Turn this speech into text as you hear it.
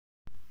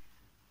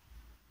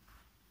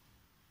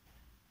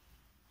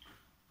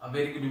A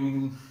very good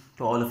evening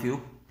to all of you.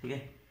 ठीक है,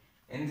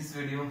 in this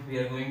video we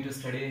are going to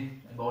study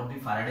about the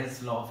Faraday's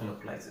law of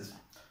electrolysis.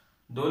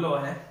 दो law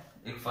है,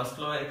 एक first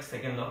law है, एक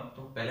second law.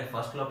 तो पहले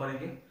फर्स्ट लॉ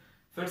पढ़ेंगे,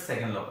 फिर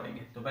सेकंड लॉ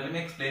पढ़ेंगे. तो पहले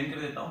मैं एक्सप्लेन कर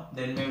देता हूँ,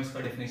 देन मैं उसका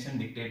डेफिनेशन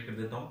डिक्टेट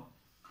कर देता हूँ.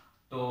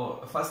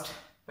 तो फर्स्ट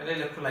पहले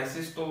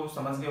इलेक्ट्रोलाइसिस तो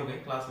समझ गए होंगे,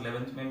 क्लास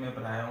 11th में मैं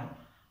पढ़ाया हूँ.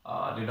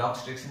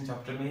 रिडॉक्स रिएक्शन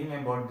चैप्टर में ही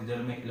मैं बहुत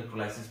डिटेल में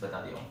इलेक्ट्रोलाइसिस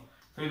बता दिया हूँ.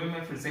 फिर भी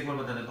मैं फिर से एक बार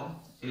बता देता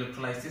हूँ.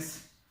 इलेक्ट्रोलाइसिस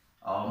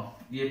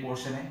ये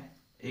पोर्शन है,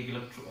 एक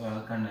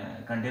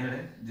कंटेनर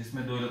है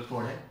जिसमें दो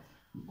इलेक्ट्रोड है.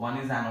 One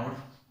is anode,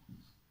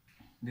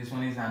 this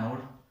one is anode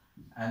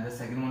and the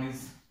second one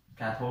is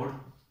cathode.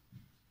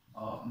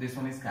 This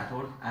one is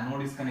cathode.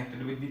 Anode is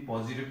connected with the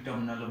positive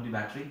terminal of the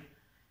battery,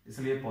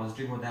 इसलिए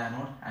positive होता है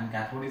anode. And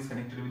cathode is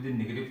connected with the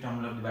negative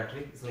terminal of the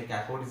battery, इसलिए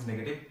cathode is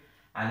negative,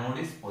 anode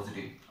is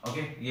positive.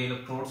 Okay, ये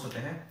electrodes होते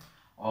हैं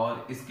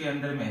और इसके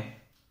अंदर में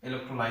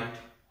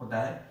इलेक्ट्रोलाइट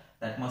होता है,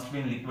 that must be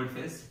in liquid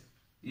phase.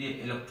 ये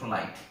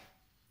इलेक्ट्रोलाइट,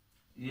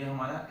 ये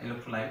हमारा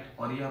इलेक्ट्रोलाइट,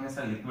 और ये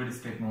हमेशा लिक्विड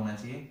स्टेट में होना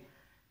चाहिए.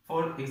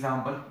 फॉर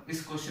एग्जांपल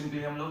इस क्वेश्चन के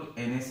लिए हम लोग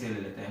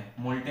NaCl लेते हैं,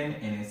 मोल्टेन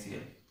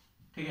NaCl.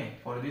 ठीक है,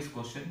 for this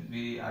question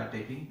we are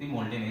taking the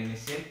molten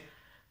NaCl.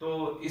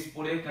 तो इस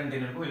पूरे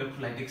कंटेनर को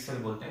इलेक्ट्रोलाइटिक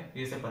सेल बोलते हैं.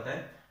 ये सब पता है.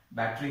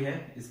 बैटरी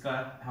है,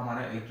 इसका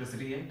हमारा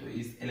इलेक्ट्रिसिटी है, तो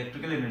इस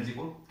इलेक्ट्रिकल एनर्जी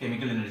को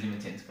केमिकल एनर्जी में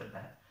चेंज करता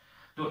है.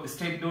 तो दो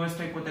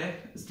स्टेप होता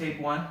है. स्टेप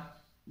 1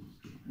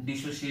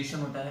 डिसोसिएशन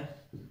होता है.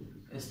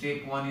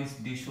 Step 1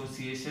 is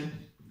dissociation.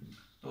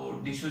 तो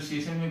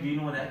डिसोसिएशन में बीन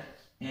हो रहा है.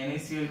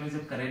 NaCl में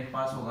जब करंट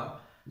पास होगा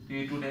तो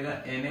ये टूटेगा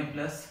Na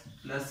प्लस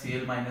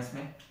Cl माइनस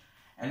में.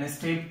 एंड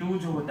स्टेप 2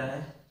 जो होता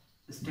है,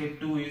 step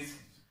 2 is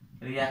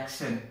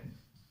reaction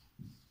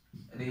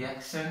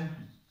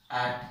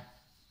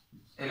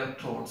at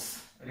electrodes.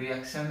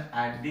 Reaction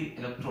at the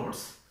electrodes.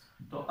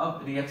 तो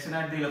अब रिएक्शन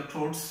एट द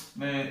इलेक्ट्रोड्स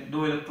में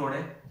दो इलेक्ट्रोड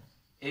है.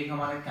 एक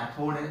हमारा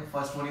कैथोड है,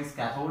 first one is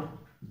cathode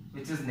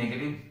which is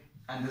negative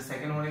and the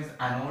second one is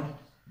anode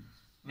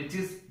which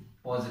is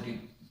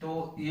positive.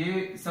 तो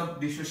ये सब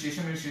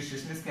डिसोसिएशन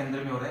इसके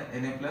अंदर में हो रहा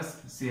है, Na प्लस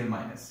Cl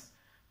माइनस.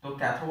 तो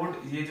कैथोड,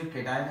 ये जो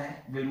केटायन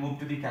है will move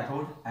to the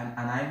cathode and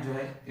अनायन जो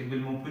है it will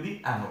move to the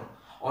anode.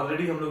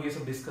 Already हम लोग ये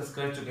सब डिस्कस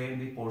कर चुके हैं इन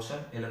द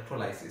पोर्शन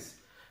इलेक्ट्रोलाइसिस.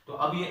 तो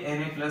अब ये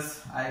Na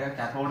प्लस आएगा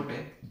कैथोड पे,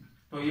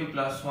 तो ये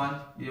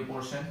 +1 ये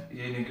पोर्शन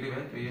ये नेगेटिव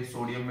है, तो ये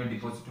सोडियम में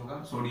डिपोजिट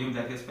होगा. सोडियम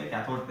जाके इस पे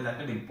कैथोड पे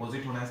जाकर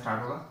डिपोजिट होना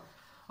स्टार्ट होगा.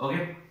 ओके,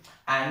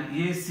 एंड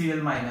ये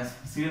Cl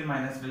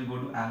minus will go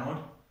to anode.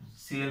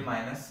 Cl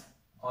minus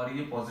और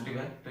ये पॉजिटिव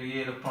है, तो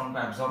ये इलेक्ट्रॉन को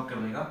एब्सॉर्ब कर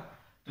लेगा.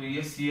 तो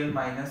ये Cl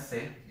माइनस से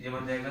ये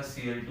बन जाएगा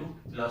Cl2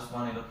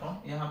 +1 इलेक्ट्रॉन,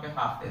 यहाँ पे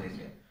हाफ दे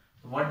देंगे.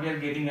 तो what we are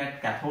getting at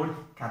cathode,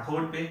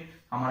 cathode पे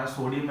हमारा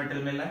सोडियम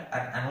मेटल मिल रहा है,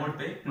 एट एनोड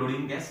पे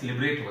क्लोरीन गैस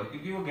लिबरेट होगा,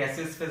 क्योंकि वो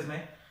गैसेस फेज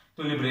में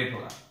तो लिबरेट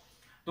होगा.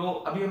 तो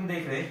अभी हम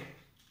देख रहे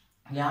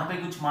हैं यहाँ पे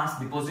कुछ मास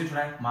डिपोजिट हो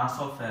रहा है, मास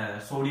ऑफ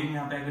सोडियम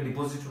यहाँ पे आकर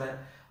डिपोजिट हो रहा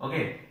है.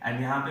 ओके,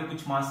 एंड यहाँ पे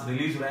कुछ मास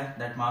रिलीज हो रहा है,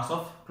 that mass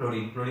of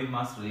chlorine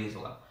mass release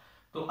होगा.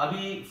 तो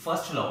अभी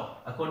first law,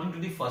 according to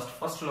the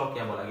first law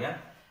क्या बोला गया.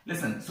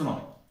 लिसन, सुनो.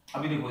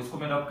 अभी देखो, इसको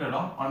मैं रब कर रहा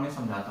हूं और मैं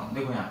समझाता हूं.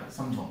 देखो यहाँ पे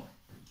समझो.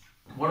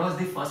 What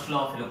was the first law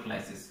of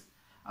electrolysis.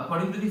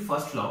 According to the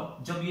first law,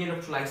 जब ये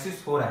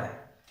इलेक्ट्रोलाइसिस हो रहा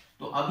है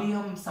तो अभी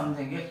हम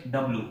समझेंगे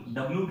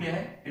W क्या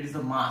है. इट इज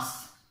द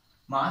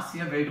मास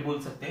या वेट बोल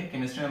सकते हैं.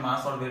 केमिस्ट्री में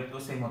मास और वेट तो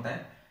सेम होता है.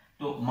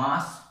 तो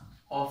mass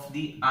of the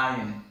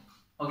ion.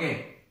 Okay,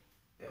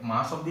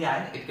 mass of the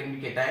ion, it can be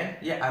cation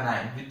या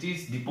anion which is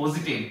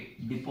deposited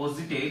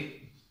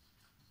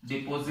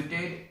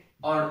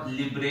or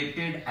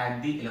liberated at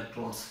the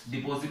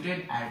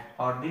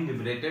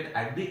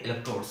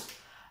electrodes.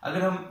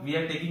 अगर हम we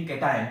are taking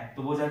cation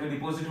तो वो जाके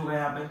डिपोजिट होगा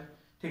यहाँ पे,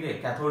 ठीक है,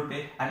 कैथोड पे.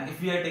 And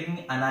if we are taking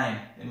anion,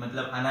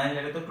 मतलब anion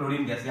लगे तो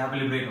क्लोरीन गैस यहाँ पे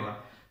लिबरेट होगा.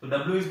 तो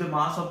W is the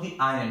mass of the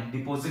ion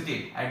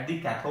deposited at the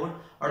cathode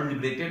or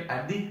liberated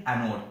at the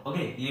anode.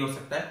 Okay, ये हो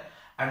सकता है.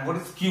 And what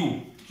is Q?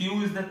 Q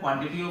is the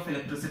quantity of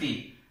electricity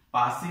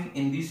passing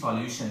in the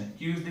solution.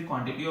 Q is the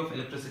quantity of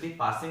electricity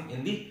passing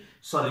in the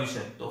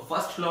solution. तो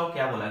first law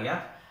क्या बोला गया?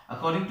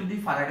 According to the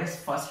Faraday's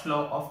first law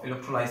of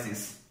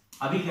electrolysis.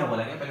 अभी क्या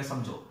बोला गया पहले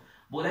समझो.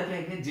 बोला क्या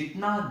है कि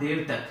जितना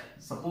देर तक,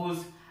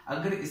 सपोज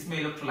अगर इसमें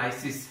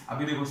इलेक्ट्रोलाइसिस,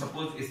 अभी देखो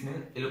सपोज इसमें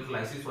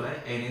इलेक्ट्रोलाइसिस हो रहा है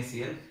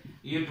NaCl,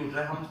 ये टूट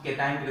रहा है, हम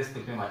केटायन के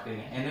रिस्पेक्ट में बात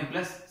करेंगे, Na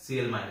प्लस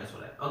Cl माइनस हो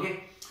रहा है. ओके,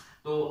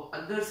 तो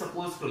अगर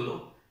सपोज कर लो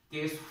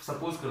कि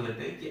सपोज कर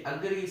लेते हैं कि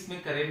अगर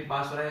इसमें करंट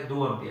पास हो रहा है 2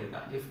 एम्पियर का,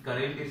 if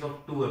current is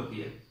of 2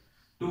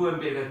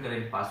 ampere का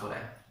करंट पास हो रहा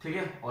है, ठीक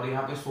है, और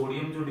यहाँ पे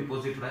सोडियम जो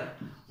डिपोजिट हो रहा है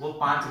वो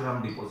 5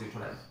 ग्राम डिपोजिट हो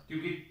रहा है,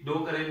 क्योंकि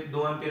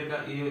 2 एम्पियर का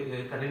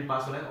ये करंट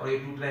पास हो रहा है और ये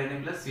टूट रहा है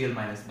Na प्लस Cl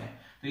माइनस में.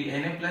 तो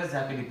ये Na प्लस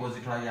जाके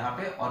डिपोजिट हो रहा है यहाँ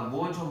पे, और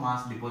वो जो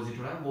मास डिपोजिट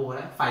हो रहा है वो हो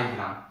रहा है 5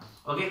 ग्राम.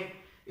 ओके,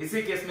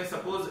 इसी केस में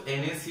सपोज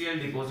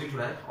NaCl डिपोजिट हो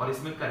रहा है और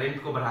इसमें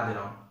करंट को बढ़ा दे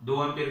रहा हूँ,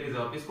 2 एम्पियर की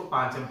जगह पे इसको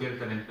 5 एम्पियर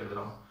करंट कर दे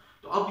रहा हूँ.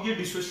 तो अब ये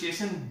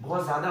डिसोसिएशन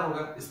बहुत ज्यादा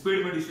होगा,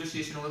 स्पीड में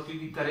डिसोसिएशन होगा,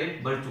 क्योंकि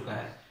करंट बढ़ चुका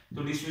है,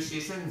 तो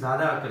डिसोसिएशन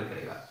ज्यादा आकर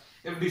करेगा.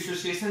 इफ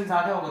डिसोसिएशन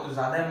ज्यादा होगा तो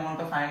ज्यादा अमाउंट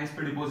ऑफ आयन इस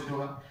पर डिपॉजिट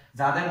होगा,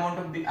 ज्यादा अमाउंट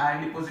ऑफ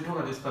आयन डिपॉजिट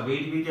होगा तो इसका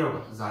वेट भी क्या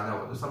होगा, ज्यादा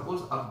होगा। तो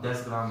सपोज अब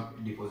 10 ग्राम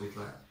डिपॉजिट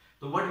हुआ है,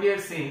 तो व्हाट वी आर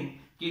सेइंग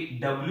कि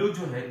W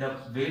जो है द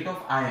वेट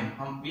ऑफ आयन,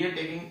 हम वी आर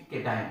टेकिंग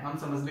केटायन, हम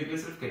समझने के लिए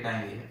सिर्फ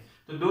केटायन लिए है।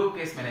 तो दो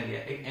केस मैंने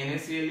लिया, एक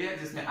NaCl लिया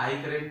जिसमें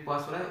I करंट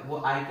पास हो रहा है, वो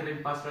I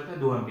करंट पास हो रहा है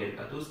 2 एम्पियर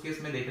का, तो उस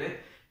केस में देख रहे हैं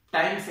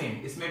टाइम सेम,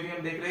 इसमें भी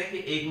हम देख रहे हैं कि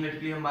 1 मिनट के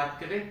लिए हम बात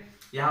कर रहे हैं,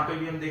 यहाँ पे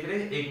भी हम देख रहे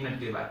हैं 1 मिनट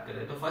के लिए बात कर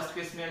रहे हैं। तो फर्स्ट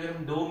केस में अगर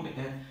हम 2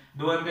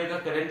 एम्पियर का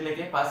करंट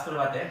लेके पास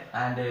करवाते हैं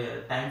and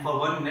time for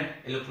 1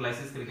 minute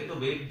electrolysis करके, तो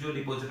वेट जो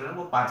डिपॉजिट हो रहा है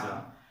वो 5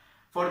 ग्राम।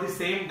 फॉर द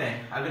सेम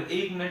टाइम अगर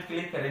 1 मिनट के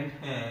लिए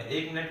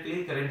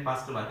करंट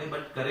पास करवाते हैं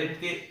बट करंट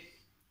के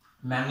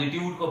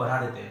मैग्नीट्यूड को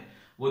बढ़ा देते हैं,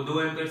 वो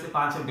 2 एम्पियर से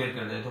 5 एम्पियर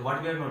कर देते हैं, तो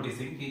व्हाट वी आर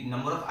नोटिसिंग कि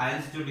नंबर ऑफ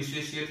आयंस जो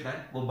डिसोसिएट हो रहा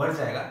है वो बढ़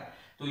जाएगा।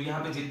 तो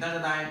यहाँ पे जितना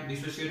ज्यादा आयन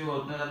डिसोसिएट होगा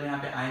उतना ज्यादा यहाँ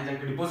पे आयन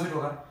जाके डिपॉजिट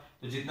होगा,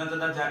 तो जितना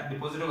ज्यादा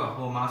डिपॉजिट होगा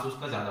वो मास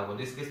उसका ज्यादा होगा, तो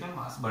इस केस में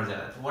मास बढ़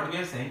जाएगा। तो what we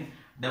are saying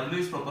W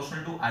is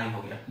proportional to I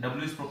हो गया,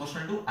 W is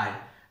proportional to I,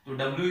 तो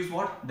W is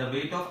what the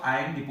weight of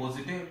ion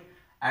deposited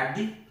at the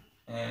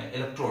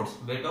electrodes,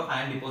 weight of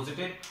ion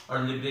deposited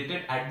और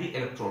लिबरेटेड एट द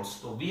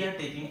इलेक्ट्रोड्स। तो we are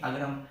taking,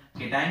 अगर हम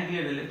cation के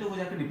लिए ले लें तो वो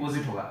जाके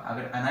डिपॉजिट होगा,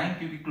 अगर अनायन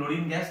क्योंकि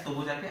क्लोरीन गैस तो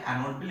वो जाके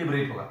एनोड पे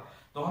लिबरेट होगा।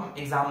 तो हम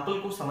एग्जांपल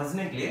को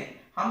समझने के लिए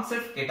हम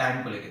सिर्फ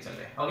केटायन को लेके चल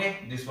रहे हैं। Okay,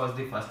 this was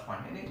the first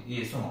point.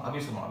 ये सुनो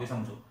अभी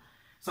समझो।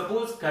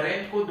 सपोज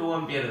करंट को 2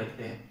 एम्पियर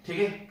रखते हैं, ठीक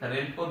है,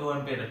 करंट को 2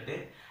 एम्पियर रखते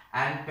हैं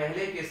एंड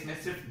पहले केस में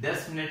सिर्फ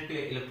 10 मिनट के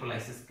लिए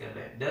इलेक्ट्रोलाइसिस कर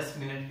रहे हैं, 10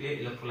 मिनट के लिए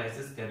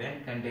इलेक्ट्रोलाइसिस कर रहे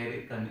हैं,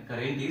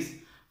 current is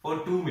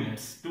for 2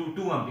 minutes,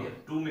 2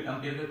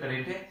 ampere का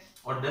करंट है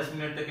और 10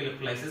 मिनट तक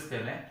इलेक्ट्रोलाइसिस कर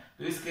रहे हैं।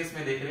 तो इस केस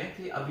में देख रहे हैं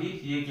कि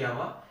अभी ये क्या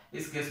हुआ,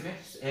 इस केस में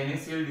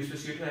NaCl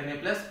डिसोसिएट हुआ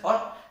Na+ और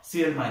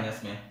Cl-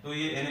 में, तो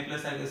ये Na+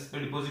 इस पे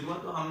डिपॉजिट हुआ,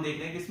 तो हम देख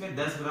रहे हैं कि इसमें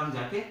 10 ग्राम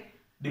जाके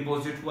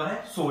डिपॉजिट हुआ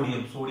है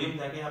सोडियम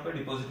जाके यहाँ पे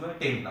डिपॉजिट हुआ है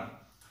 10 ग्राम।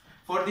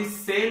 For the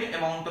same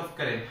amount of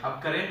current,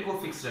 अब करंट को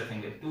फिक्स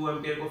रखेंगे, 2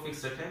 एम्पियर को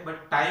फिक्स रख रहे हैं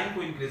बट टाइम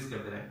को इंक्रीज कर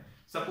दे रहे हैं।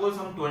 सपोज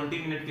हम 20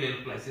 मिनट के लिए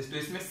इलेक्ट्रोलाइसिस, तो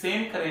इसमें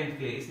सेम करंट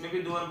के लिए इसमें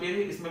भी 2 एम्पियर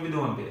है, इसमें भी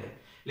 2 एम्पियर है,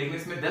 लेकिन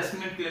इसमें 10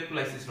 मिनट के लिए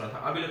इलेक्ट्रोलाइसिस हो रहा था,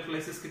 अब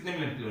इलेक्ट्रोलाइसिस कितने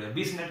मिनट के लिए हो रहा है,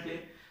 20 मिनट के लिए।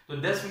 तो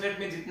 10 मिनट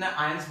में जितना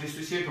आयंस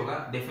डिसोसिएट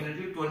होगा,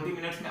 डेफिनेटली 20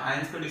 मिनट्स में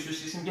आयंस का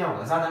डिसोसिएशन क्या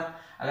होगा, ज्यादा।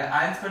 अगर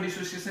आयंस का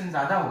डिसोसिएशन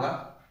ज्यादा होगा,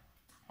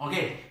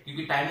 ओके,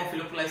 क्योंकि टाइम ऑफ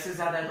इलेक्ट्रोलाइसिस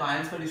ज्यादा है तो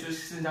आयंस का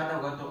डिसोसिएशन ज्यादा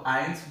होगा, तो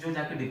आयंस जो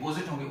जाके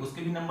डिपॉजिट होंगे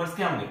उसके भी नंबर्स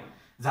क्या होंगे,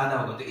 ज्यादा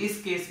होगा। तो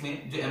इस केस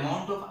में जो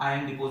amount of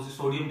ion deposit,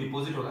 sodium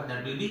deposit होगा,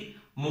 that will be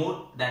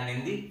more then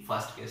in the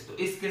first case. तो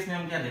इस केस में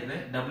हम क्या देख रहे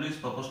हैं, W is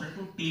proportional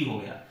to T हो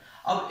गया।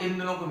 अब इन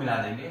दोनों को मिला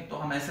देंगे तो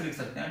हम ऐसे लिख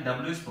सकते हैं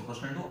W is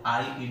proportional to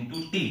I into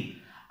T।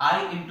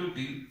 I into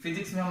T,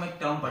 physics में हम एक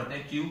टर्म पढ़ते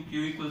हैं Q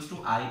equals to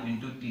I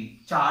into T,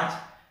 charge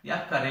या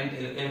करंट,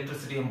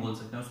 इलेक्ट्रिसिटी हम बोल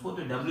सकते हैं उसको।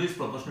 तो W इज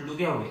प्रोपोर्शनल टू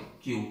क्या हो गया,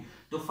 Q।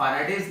 तो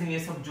फैराडेज ने ये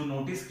सब जो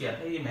नोटिस किया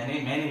था, ये मैं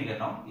नहीं कर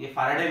रहा हूँ, ये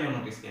फैराडे ने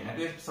नोटिस किया, मैं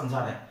तो ये समझा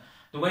रहा है।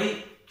 तो भाई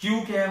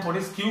Q क्या है, व्हाट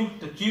इज Q?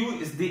 तो Q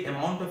is the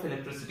amount of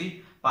electricity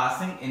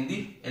passing in the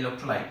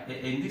electrolyte,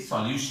 in the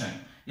solution,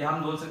 या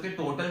हम बोल सकते हैं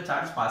total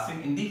charge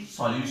passing in the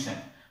solution.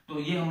 तो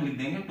ये हम लिख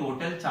देंगे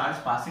total charge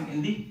passing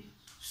in the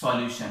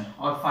solution.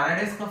 और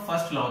फैराडेज का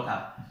फर्स्ट लॉ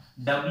था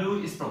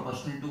W is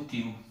proportional to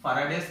Q।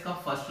 Faraday's का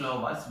first law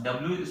was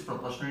W is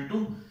proportional to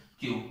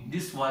Q।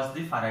 This was the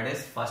Faraday's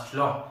first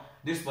law,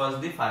 this was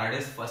the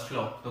Faraday's first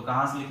law. तो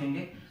कहां से लिखेंगे,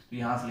 तो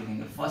यहां से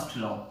लिखेंगे फर्स्ट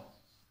लॉ।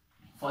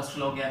 फर्स्ट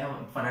लॉ क्या था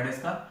फैराडेज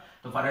का,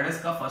 तो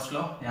फैराडेज का फर्स्ट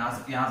लॉ यहां से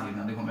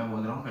लिखना, देखो मैं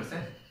बोल रहा हूं फिर से,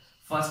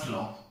 first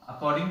law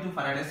according to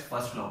Faraday's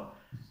first law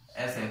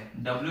ऐसे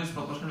W इज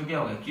प्रोपोर्शनल टू क्या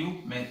होगा, Q।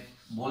 मैं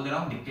बोल दे रहा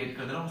हूं, डिक्टेट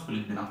कर दे रहा हूं, उसको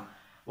लिख देना।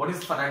 What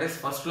is Faraday's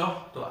first law,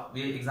 तो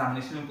ये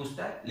एग्जामिनेशन में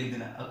पूछता है, लिख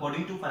देना।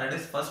 According to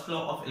Faraday's first law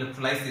of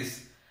electrolysis,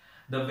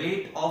 the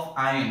weight of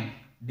ion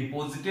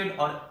deposited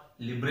और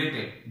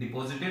liberated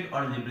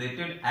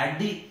at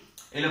the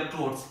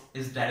electrodes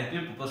is directly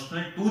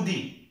proportional to the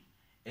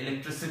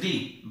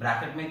electricity,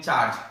 bracket में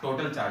charge,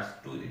 total charge,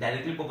 to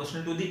directly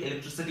proportional to the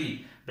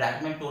electricity,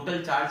 bracket में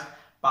total charge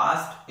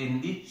passed in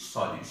the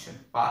solution,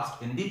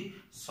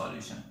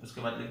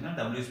 उसके बाद लिखना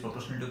W is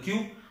proportional to Q।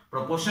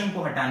 Proportion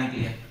को हटाने के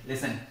लिए,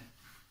 listen,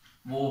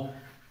 वो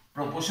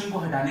प्रोपोर्शन को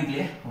हटाने के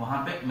लिए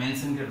वहां पे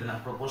मेंशन कर देना,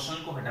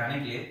 प्रोपोर्शन को हटाने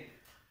के लिए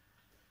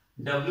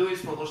W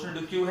is proportional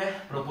to Q है,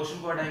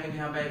 प्रोपोर्शन को हटाएंगे तो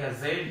यहाँ पे आएगा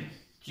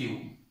ZQ,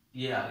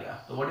 ये आ गया।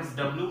 तो व्हाट इज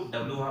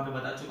W वहां पे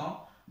बता चुका हूं,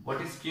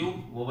 व्हाट इज Q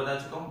वो बता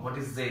चुका हूं, what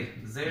is Z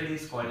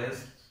is called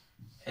as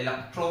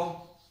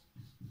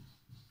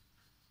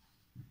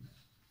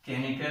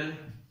electrochemical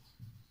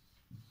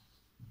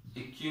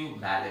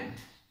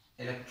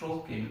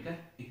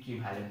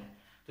equivalent.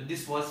 तो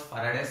this was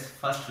Faraday's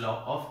first law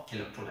of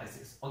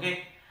electrolysis. Okay,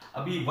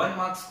 अभी 1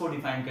 मार्क्स को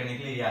डिफाइन करने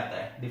के लिए ये आता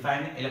है,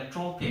 डिफाइन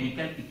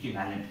इलेक्ट्रोकेमिकल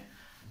इक्विवेलेंट।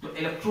 तो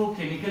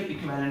इलेक्ट्रोकेमिकल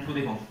इक्विवेलेंट को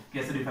देखो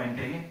कैसे डिफाइन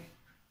करेंगे,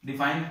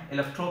 डिफाइन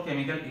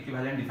इलेक्ट्रोकेमिकल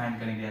इक्विवेलेंट डिफाइन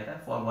करने के लिए आता है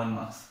for 1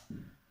 marks,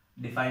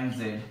 define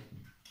Z।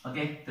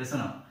 Okay, तो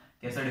सुनो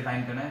कैसे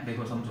डिफाइन करना है,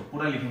 देखो समझो,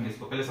 पूरा लिखेंगे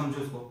इसको, पहले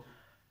समझो इसको।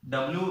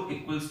 W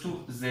इक्वल्स टू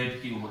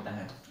ZQ होता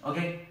है।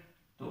 ओके,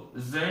 तो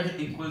Z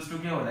इक्वल्स टू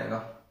क्या हो जाएगा,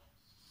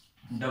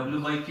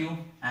 W/Q,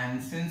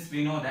 and since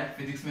we know that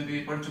physics में तो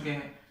ये पढ़ चुके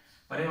हैं,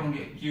 पढ़े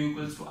होंगे, Q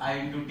equals to I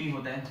into T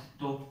होता है,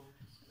 तो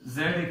Z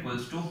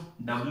equals to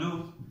W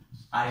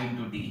I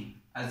into T.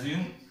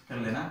 Assume कर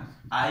लेना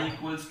I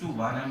equals to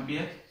 1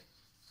 ampere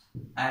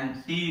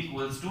and T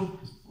equals to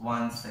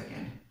 1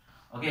 second.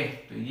 Okay,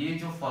 तो ये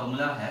जो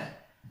फॉर्मूला है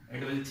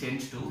it will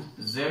change to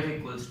Z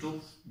equals to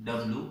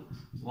W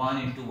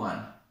 1 into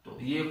 1. तो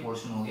ये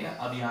पोर्शन हो गया.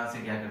 अब यहाँ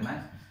से क्या करना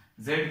है,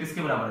 Z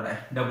किसके बराबर है,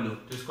 W.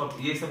 तो इसको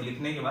ये सब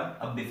लिखने के बाद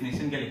अब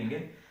डेफिनेशन क्या लिखेंगे,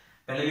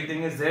 पहले लिख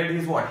देंगे Z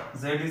is what,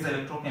 Z is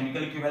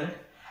electrochemical equivalent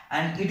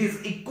and it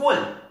is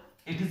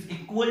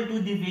equal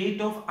to the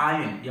weight of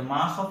ion, a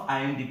mass of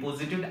ion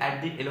deposited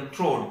at the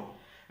electrode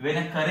when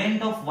a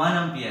current of 1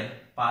 ampere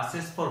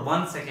passes for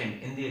 1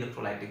 second in the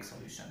electrolytic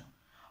solution.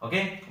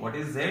 Okay, what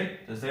is Z?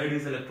 So Z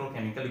is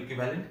electrochemical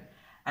equivalent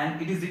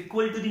and it is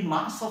equal to the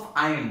mass of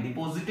ion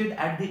deposited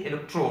at the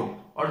electrode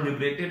or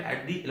liberated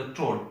at the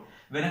electrode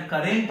when a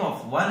current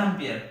of 1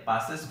 ampere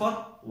passes for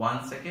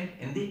 1 second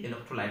in the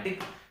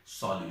electrolytic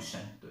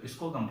solution. तो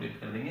इसको complete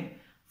कर देंगे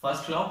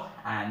first law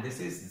and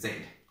this is Z.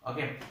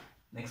 Okay,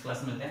 next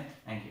class में मिलते हैं.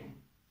 Thank you.